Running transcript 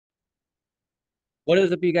What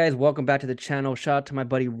is up, you guys? Welcome back to the channel. Shout out to my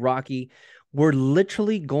buddy Rocky. We're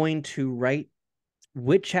literally going to write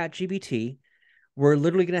with ChatGPT. We're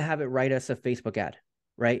literally going to have it write us a Facebook ad,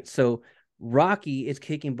 right? So Rocky is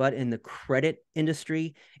kicking butt in the credit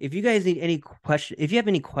industry. If you guys need any question, if you have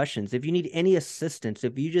any questions, if you need any assistance,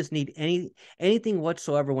 if you just need anything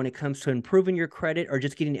whatsoever when it comes to improving your credit or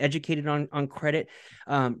just getting educated on credit,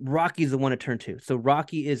 Rocky's the one to turn to. So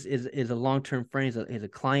Rocky is a long-term friend, he's a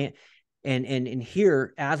client. And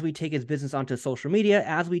here, as we take his business onto social media,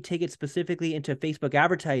 as we take it specifically into Facebook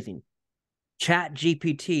advertising, Chat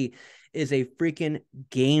GPT is a freaking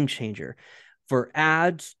game changer for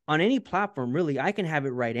ads on any platform. Really, I can have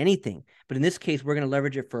it write anything, but in this case, we're going to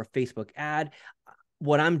leverage it for a Facebook ad.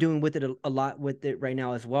 What I'm doing with it a lot with it right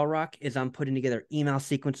now as well, Rock, is I'm putting together email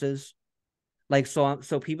sequences. Like so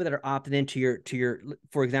people that are opted into your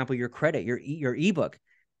for example your credit your ebook,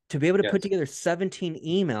 to be able to put Yes. together 17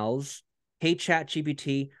 emails. Hey, Chat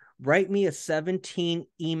GPT, write me a 17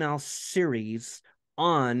 email series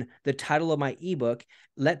on the title of my ebook.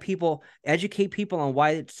 Let people educate people on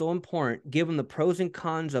why it's so important. Give them the pros and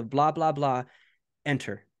cons of blah blah blah.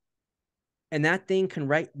 Enter, and that thing can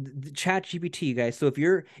write the Chat GPT, you guys. So if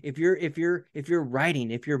you're writing,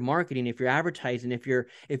 if you're marketing, if you're advertising, if you're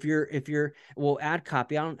well, ad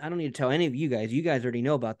copy. I don't need to tell any of you guys. You guys already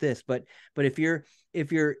know about this, but if you're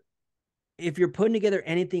if you're putting together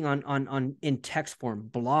anything on in text form,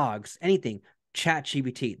 blogs, anything, Chat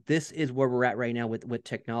GPT. This is where we're at right now with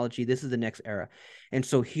technology. This is the next era. And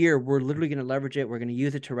so here we're literally going to leverage it. We're going to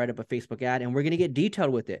use it to write up a Facebook ad, and we're going to get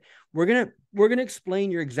detailed with it. We're gonna explain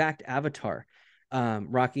your exact avatar,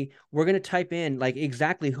 Rocky. We're going to type in like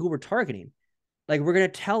exactly who we're targeting. Like we're going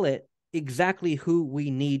to tell it exactly who we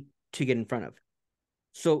need to get in front of.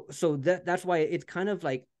 So that's why it's kind of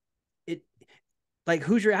like it, like,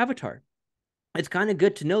 who's your avatar? It's kind of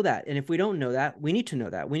good to know that. And if we don't know that, we need to know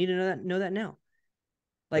that. We need to know that now.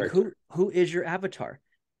 Like, Correct. who is your avatar?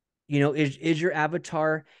 You know, is your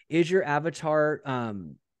avatar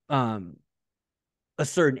um a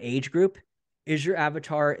certain age group? Is your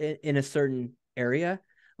avatar in a certain area?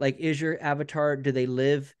 Like, is your avatar, do they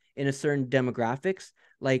live in a certain demographics?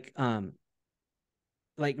 Like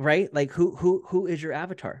right? Like who is your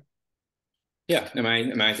avatar? Yeah. Am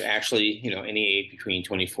I actually, any age between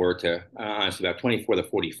 24 to honestly about 24 to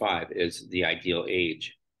 45 is the ideal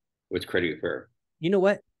age with credit repair. You know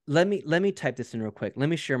what? Let me type this in real quick. Let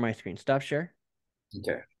me share my screen. Stop share.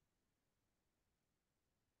 Okay.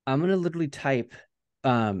 I'm gonna literally type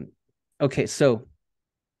okay, so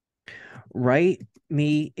write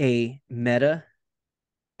me a meta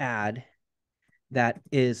ad that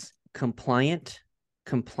is compliant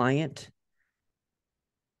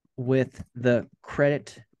with the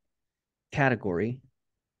credit category.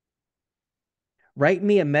 Write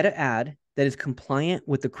me a meta ad that is compliant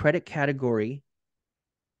with the credit category.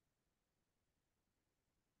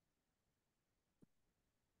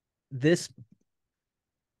 This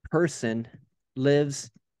person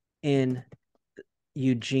lives in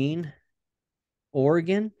Eugene,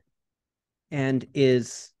 Oregon, and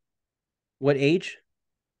is what age?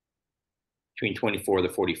 Between 24 to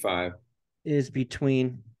 45. Is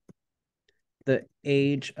between the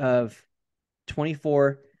age of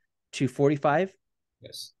 24 to 45.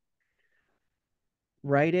 Yes.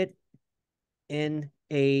 Write it in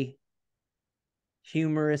a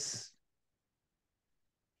humorous,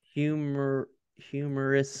 humorous,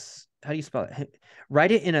 how do you spell it?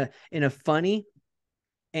 Write it in a funny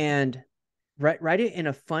and write it in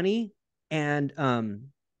a funny and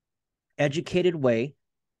educated way.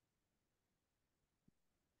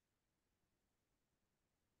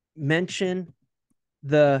 Mention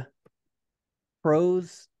the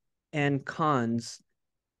pros and cons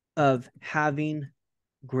of having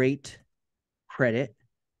great credit,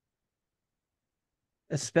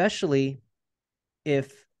 especially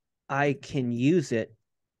if I can use it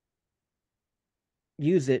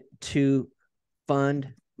to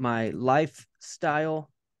fund my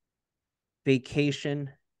lifestyle,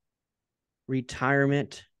 vacation,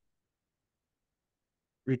 retirement,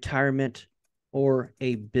 or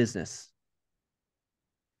a business.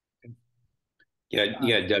 Yeah,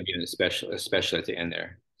 you got a W in especially at the end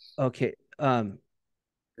there. Okay.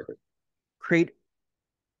 Perfect. Create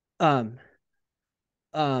um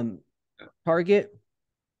um target.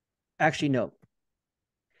 Actually, no.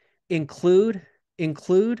 Include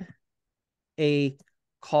a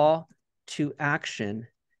call to action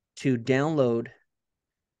to download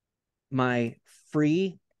my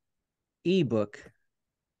free ebook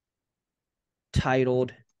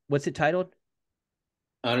titled, what's it titled?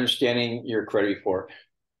 Understanding your credit report.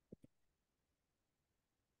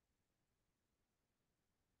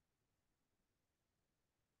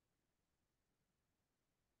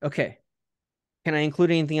 Okay. Can I include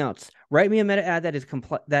anything else? Write me a meta ad that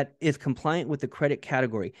is compliant with the credit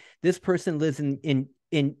category. This person lives in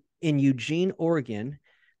Eugene, Oregon.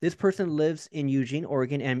 This person lives in Eugene,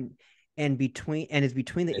 Oregon, and is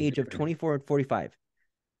between the age of 24 and 45.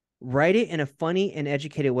 Write it in a funny and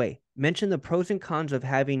educated way. Mention the pros and cons of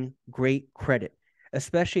having great credit,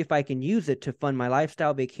 especially if I can use it to fund my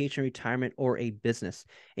lifestyle, vacation, retirement, or a business.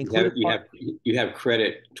 Include you have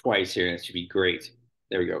credit twice here, and it should be great.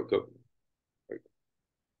 There we go. Go.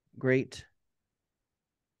 Great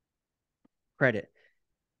credit.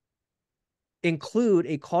 Include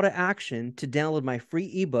a call to action to download my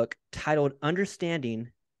free ebook titled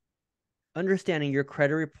Understanding Your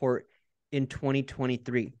Credit Report in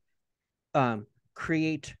 2023.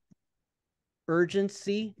 Create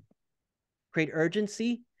urgency. Create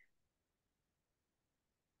urgency.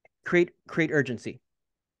 Create urgency.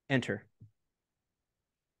 Enter.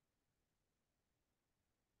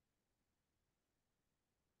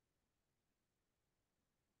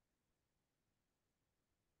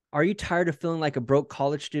 Are you tired of feeling like a broke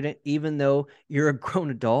college student, even though you're a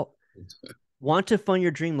grown adult? Want to fund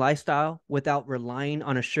your dream lifestyle without relying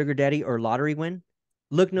on a sugar daddy or lottery win?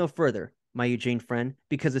 Look no further, my Eugene friend,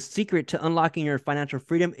 because the secret to unlocking your financial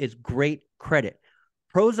freedom is great credit.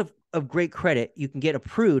 Pros of great credit: you can get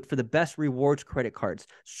approved for the best rewards credit cards,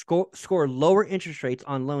 score lower interest rates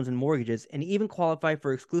on loans and mortgages, and even qualify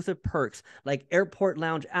for exclusive perks like airport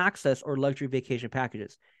lounge access or luxury vacation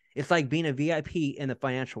packages. It's like being a VIP in the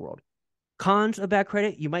financial world. Cons of bad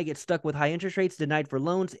credit: you might get stuck with high interest rates, denied for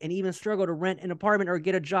loans, and even struggle to rent an apartment or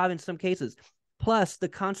get a job in some cases. Plus, the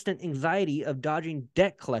constant anxiety of dodging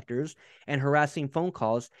debt collectors and harassing phone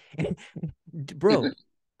calls. Bro,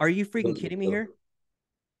 are you freaking kidding me here?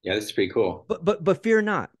 Yeah, this is pretty cool. But fear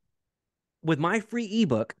not. With my free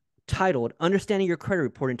ebook titled Understanding Your Credit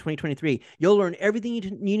Report in 2023, you'll learn everything you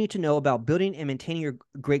need to know about building and maintaining your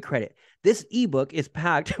great credit. This ebook is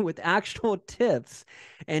packed with actual tips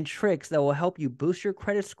and tricks that will help you boost your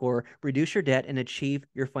credit score, reduce your debt, and achieve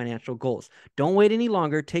your financial goals. Don't wait any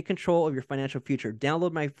longer. Take control of your financial future.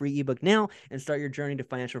 Download my free ebook now and start your journey to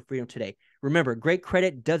financial freedom today. Remember, great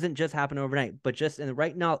credit doesn't just happen overnight, but just with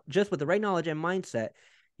the right knowledge and mindset,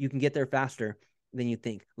 you can get there faster than you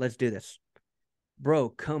think. Let's do this. Bro,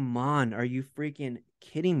 come on. Are you freaking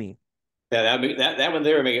kidding me? Yeah, that one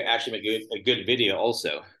there actually make a good video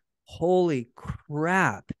also. Holy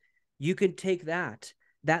crap. You can take that.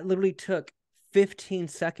 That literally took 15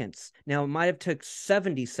 seconds. Now, it might have took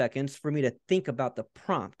 70 seconds for me to think about the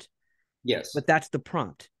prompt. Yes. But that's the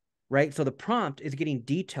prompt, right? So the prompt is getting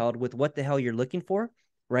detailed with what the hell you're looking for,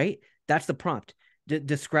 right? That's the prompt.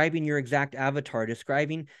 Describing your exact avatar,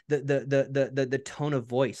 describing the tone of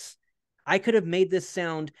voice. I could have made this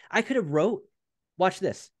sound. I could have wrote. Watch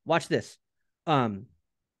this.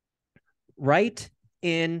 Write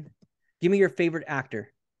in. Give me your favorite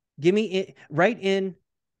actor. Give me it. Write in.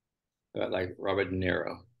 Like Robert De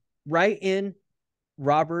Niro. Write in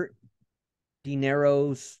Robert De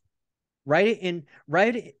Niro's. Write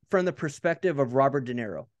it from the perspective of Robert De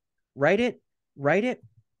Niro. Write it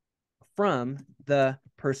from the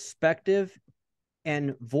perspective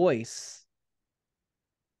and voice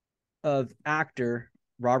of actor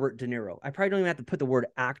Robert De Niro. I probably don't even have to put the word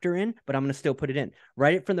actor in, but I'm going to still put it in.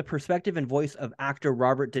 Write it from the perspective and voice of actor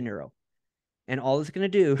Robert De Niro. And all it's going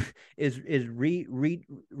to do is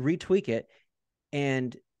retweak it,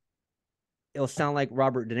 and it'll sound like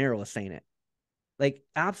Robert De Niro is saying it. Like,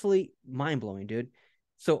 absolutely mind-blowing, dude.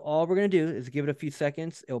 So all we're going to do is give it a few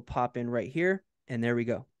seconds. It'll pop in right here, and there we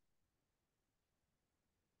go.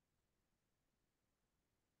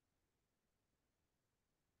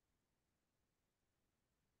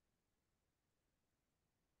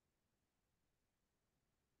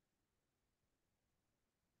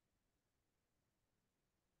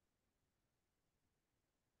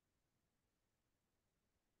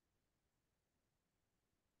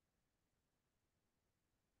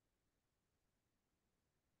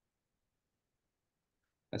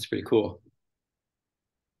 That's pretty cool.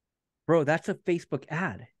 Bro, that's a Facebook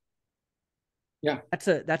ad. Yeah. That's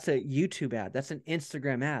a YouTube ad. That's an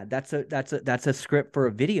Instagram ad. That's a script for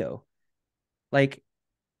a video. Like,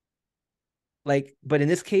 but in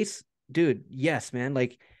this case, dude, yes, man.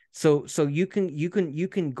 Like, so you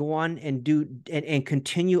can go on and do and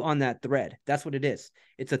continue on that thread. That's what it is.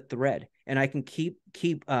 It's a thread. And I can keep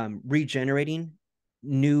regenerating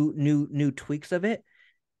new tweaks of it.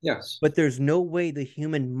 Yes. But there's no way the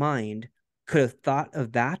human mind could have thought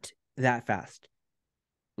of that fast.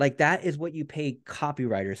 Like, that is what you pay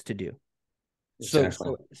copywriters to do.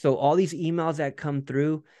 Exactly. So all these emails that come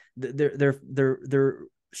through, they're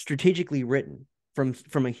strategically written.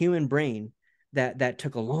 from a human brain that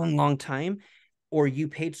took a long time, or you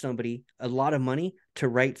paid somebody a lot of money to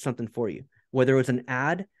write something for you, whether it was an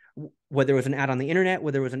ad, whether it was an ad on the internet,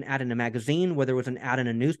 whether it was an ad in a magazine, whether it was an ad in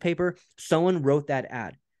a newspaper, someone wrote that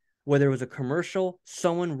ad. Whether it was a commercial,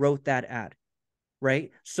 someone wrote that ad,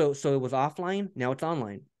 right? So it was offline, now it's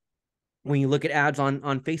online. When you look at ads on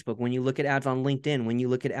Facebook, when you look at ads on LinkedIn, when you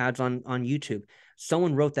look at ads on YouTube,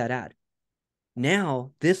 someone wrote that ad.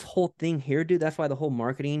 Now, this whole thing here, dude, that's why the whole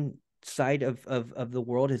marketing side of the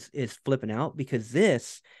world is flipping out, because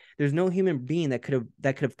there's no human being that could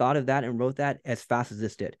have thought of that and wrote that as fast as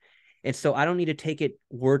this did. And so I don't need to take it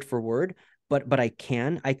word for word, but I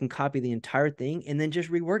can copy the entire thing and then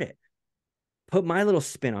just reword it, put my little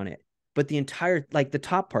spin on it. But the entire, like the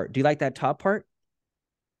top part, do you like that top part?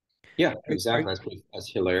 Yeah, exactly.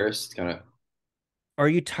 That's hilarious. It's kind of. Are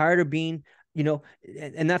you tired of being,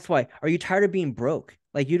 and that's why, are you tired of being broke?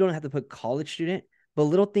 Like, you don't have to put college student, but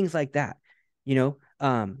little things like that, you know,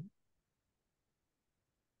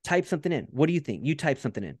 type something in. What do you think? You type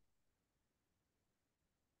something in.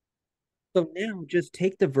 So now just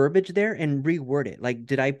take the verbiage there and reword it. Like,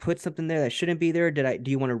 did I put something there that shouldn't be there? Do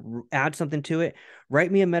you want to add something to it?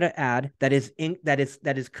 Write me a meta ad that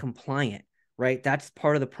is compliant, right? That's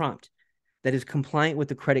part of the prompt, that is compliant with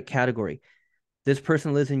the credit category. This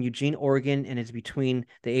person lives in Eugene, Oregon, and is between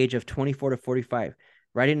the age of 24 to 45.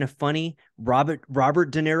 Write it in a funny Robert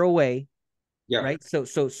De Niro way, Yeah. right? So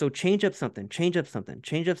change up something,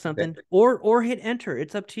 Okay. or hit enter.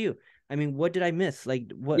 It's up to you. I mean, what did I miss? Like,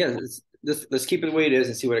 what? Yeah. Let's keep it the way it is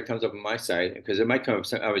and see what it comes up on my side, because it might come up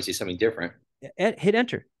obviously something different. Hit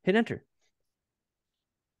enter. Hit enter.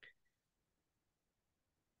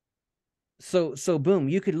 So boom,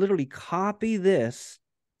 you could literally copy this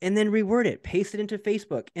and then reword it, paste it into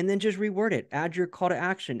Facebook, and then just reword it. Add your call to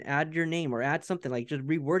action, add your name, or add something, like just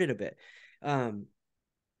reword it a bit.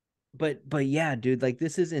 But yeah, dude, like,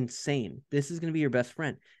 this is insane. This is gonna be your best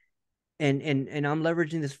friend. And I'm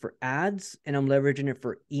leveraging this for ads, and I'm leveraging it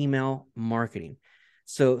for email marketing.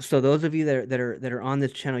 So those of you that are on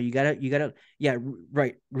this channel, you gotta yeah,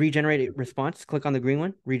 right, regenerate a response. Click on the green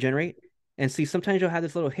one, regenerate, and see, sometimes you'll have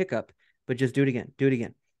this little hiccup, but just do it again.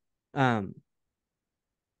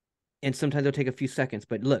 And sometimes it'll take a few seconds,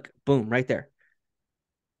 but look, boom, right there.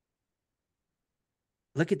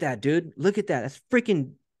 Look at that, dude. Look at that. That's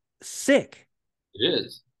freaking sick. It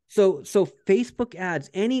is. So Facebook ads,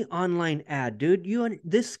 any online ad, dude,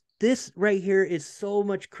 this right here is so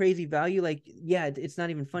much crazy value. Like, yeah, it's not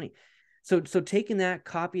even funny. So taking that,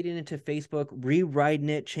 copying it into Facebook, rewriting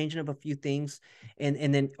it, changing up a few things,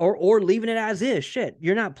 and then or leaving it as is. Shit,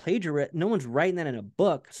 you're not plagiarizing. No one's writing that in a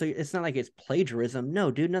book, so it's not like it's plagiarism.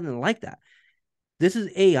 No, dude, nothing like that. This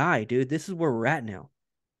is AI, dude. This is where we're at now.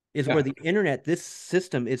 Is Yeah. where the internet, this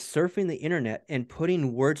system is surfing the internet and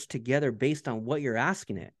putting words together based on what you're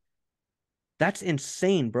asking it. That's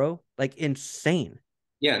insane, bro. Like, insane.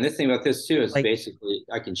 Yeah, and this thing about this too is Like, basically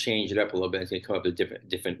I can change it up a little bit. It's gonna come up with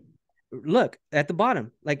different. look at the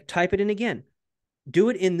bottom. Like, type it in again. Do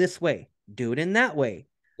it in this way. Do it in that way.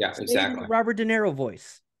 Yeah, Say it in the exactly. Robert De Niro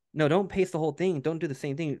voice. No, don't paste the whole thing. Don't do the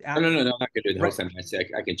same thing. No, no, no, no. I'm not gonna do it the whole Right. time. I said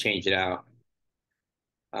I can change it out.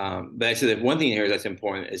 But I said that one thing here that's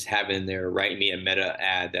important is having their write me a meta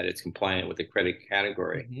ad that it's compliant with the credit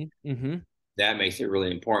category. Mm-hmm. That makes it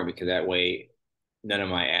really important because that way none of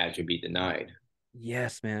my ads would be denied.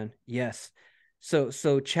 Yes, man. Yes. So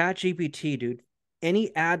Chat GPT, dude,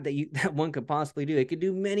 any ad that one could possibly do, it could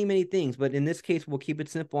do many things, but in this case, we'll keep it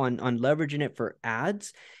simple on leveraging it for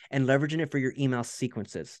ads and leveraging it for your email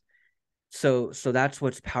sequences. So that's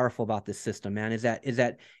what's powerful about this system, man, is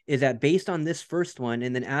that based on this first one,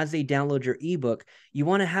 and then as they download your ebook, you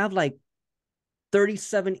want to have like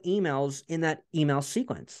 37 emails in that email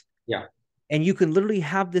sequence. Yeah. And you can literally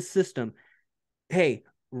have this system, hey,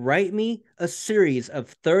 write me a series of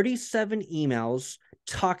 37 emails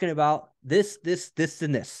talking about this,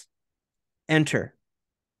 and this. Enter.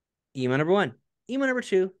 Email number 1, email number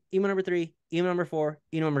 2, email number 3, email number 4,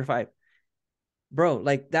 email number 5. Bro,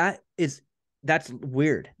 like, that's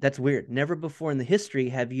weird. That's weird. Never before in the history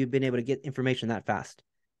have you been able to get information that fast.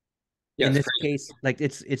 Yeah, In it's this crazy. case, like,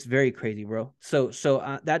 it's very crazy, bro. So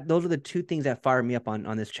that those are the two things that fire me up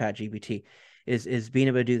on this Chat GPT, is being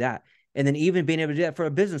able to do that, and then even being able to do that for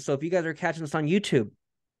a business. So if you guys are catching this on YouTube,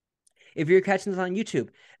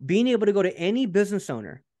 being able to go to any business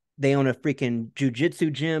owner, they own a freaking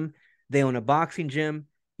jujitsu gym, they own a boxing gym.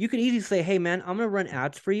 You can easily say, hey, man, I'm going to run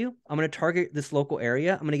ads for you. I'm going to target this local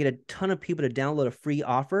area. I'm going to get a ton of people to download a free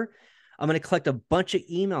offer. I'm going to collect a bunch of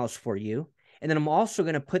emails for you. And then I'm also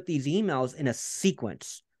going to put these emails in a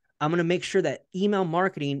sequence I'm going to make sure that email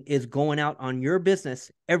marketing is going out on your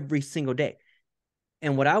business every single day.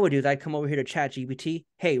 And what I would do is I'd come over here to Chat GPT.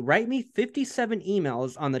 Hey, write me 57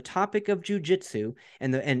 emails on the topic of jujitsu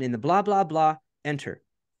and the blah, blah, blah, enter.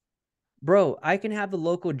 Bro, I can have the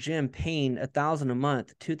local gym paying $1,000 a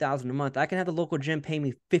month, $2,000 a month. I can have the local gym pay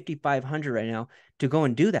me $5,500 right now to go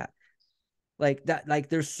and do that. Like that, like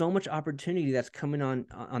there's so much opportunity that's coming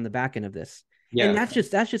on the back end of this. Yeah. And that's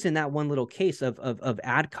just in that one little case of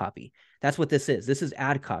ad copy. That's what this is. This is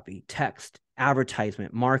ad copy, text,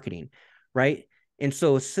 advertisement, marketing, right? And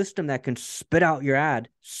so a system that can spit out your ad,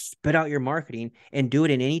 spit out your marketing, and do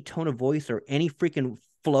it in any tone of voice or any freaking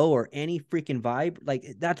flow or any freaking vibe, like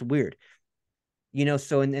that's weird. You know,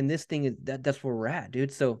 so and this thing is that's where we're at,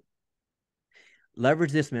 dude. So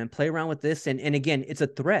leverage this, man. Play around with this. And again, it's a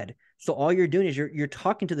thread. So all you're doing is you're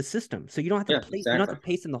talking to the system. So you don't have to exactly. you don't have to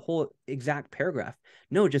paste in the whole exact paragraph.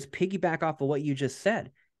 No, just piggyback off of what you just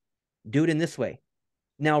said. Do it in this way.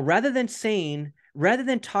 Now, rather than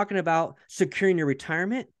talking about securing your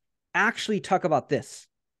retirement, actually talk about this.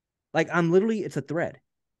 Like it's a thread.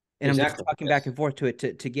 And I'm just talking back and forth to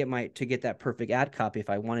it to get that perfect ad copy if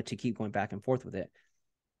I wanted to keep going back and forth with it.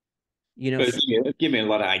 You know, but give me a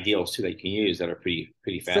lot of ideals too that you can use that are pretty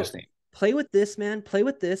fascinating. So play with this, man. Play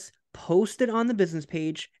with this. Post it on the business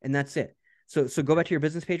page, and that's it. So go back to your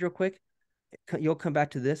business page real quick. You'll come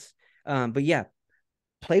back to this. But yeah,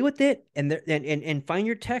 play with it and find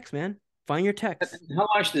your text, man. Find your text. How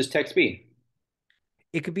long should this text be?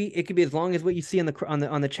 It could be as long as what you see on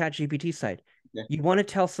the Chat GPT side. Yeah. You want to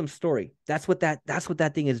tell some story. That's what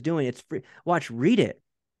that thing is doing. It's free. Watch, read it.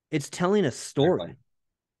 It's telling a story. Exactly.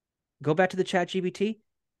 Go back to the Chat GPT.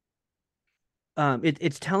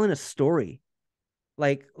 It's telling a story.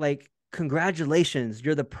 Like congratulations,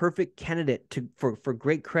 you're the perfect candidate for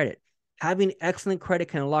great credit. Having excellent credit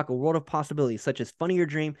can unlock a world of possibilities, such as funding your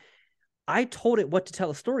dream. I told it what to tell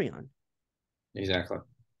a story on. Exactly.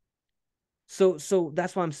 So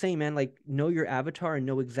that's what I'm saying, man. Like, know your avatar and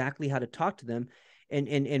know exactly how to talk to them,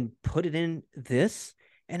 and put it in this,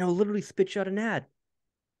 and it'll literally spit you out an ad.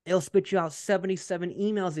 It'll spit you out 77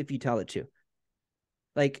 emails if you tell it to.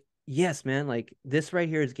 Like, yes, man. Like, this right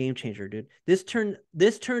here is game changer, dude. This turned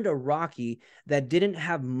a Rocky that didn't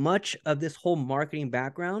have much of this whole marketing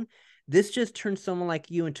background. This just turned someone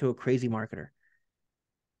like you into a crazy marketer.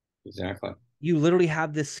 Exactly. You literally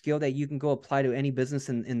have this skill that you can go apply to any business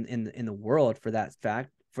in the world for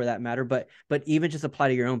that matter, but even just apply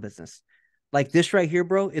to your own business. Like this right here,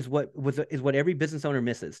 bro, is what every business owner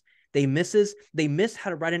misses. They miss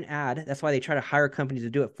how to write an ad. That's why they try to hire companies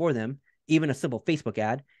to do it for them, even a simple Facebook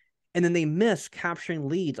ad. And then they miss capturing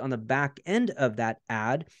leads on the back end of that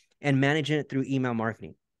ad and managing it through email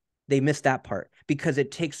marketing. They miss that part because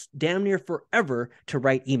it takes damn near forever to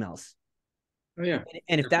write emails. Oh, yeah.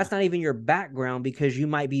 And if that's not even your background, because you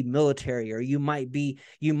might be military, or you might be,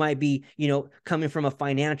 coming from a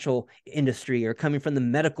financial industry, or coming from the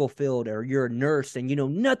medical field, or you're a nurse and you know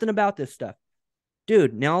nothing about this stuff,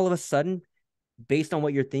 dude, now all of a sudden, based on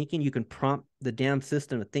what you're thinking, you can prompt the damn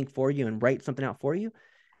system to think for you and write something out for you.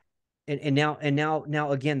 And now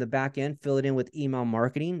again, the back end, fill it in with email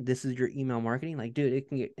marketing. This is your email marketing. Like, dude, it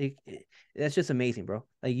can get that's just amazing, bro.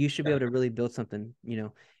 Like, you should be able to really build something,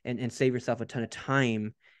 and save yourself a ton of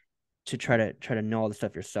time to try to know all the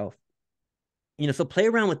stuff yourself. So play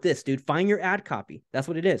around with this, dude. Find your ad copy. That's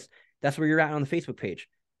what it is. That's where you're at on the Facebook page.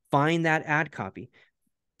 Find that ad copy.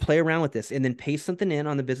 Play around with this, and then paste something in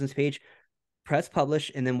on the business page. Press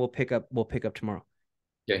publish, and then we'll pick up tomorrow.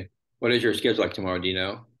 Okay. What is your schedule like tomorrow? Do you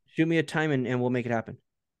know? Shoot me a time and we'll make it happen.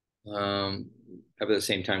 Have it at the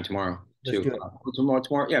same time tomorrow. Let's 2 o'clock.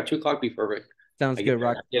 Tomorrow. Yeah, 2 o'clock be perfect. Sounds good,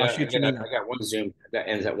 Rock. Yeah, I got one Zoom that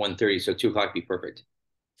ends at 1:30, so 2 o'clock be perfect.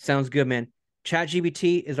 Sounds good, man. Chat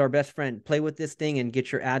GPT is our best friend. Play with this thing and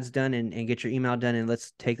get your ads done and get your email done, and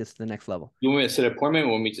let's take this to the next level. You want me to set an appointment, or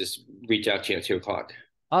want me to just reach out to you at 2 o'clock?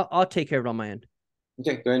 I'll take care of it on my end.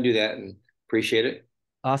 Okay, go ahead and do that, and appreciate it.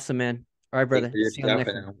 Awesome, man. All right, brother. See you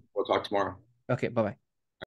next time. We'll talk tomorrow. Okay, bye-bye.